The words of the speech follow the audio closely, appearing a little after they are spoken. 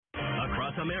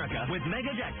across America with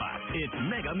Mega Jackpot. It's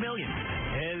Mega Millions.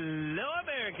 Hello,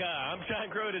 America. I'm John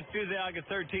Crute. It's Tuesday, August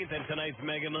 13th, and tonight's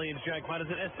Mega Millions jackpot is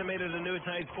an estimated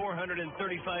annuitized $435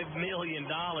 million.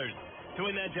 To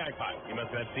win that jackpot, you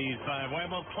must have these 5 white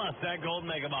balls plus that gold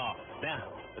mega ball. Now,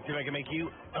 let's see if I can make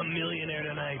you a millionaire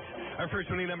tonight. Our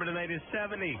first winning number tonight is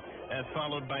 70. That's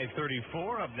followed by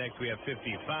 34. Up next, we have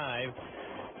 55.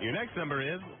 Your next number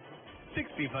is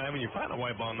 65, and your final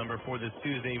white ball number for this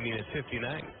Tuesday evening is 59.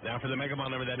 Now for the mega ball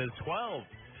number, that is 12.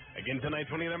 Again, tonight's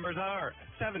winning numbers are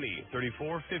 70,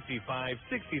 34, 55,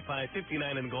 65,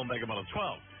 59, and the gold mega ball is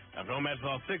 12. Now, if no match with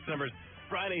all 6 numbers,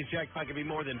 Friday's jackpot could be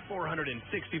more than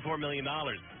 $464 million.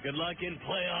 Good luck and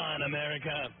play on,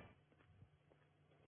 America.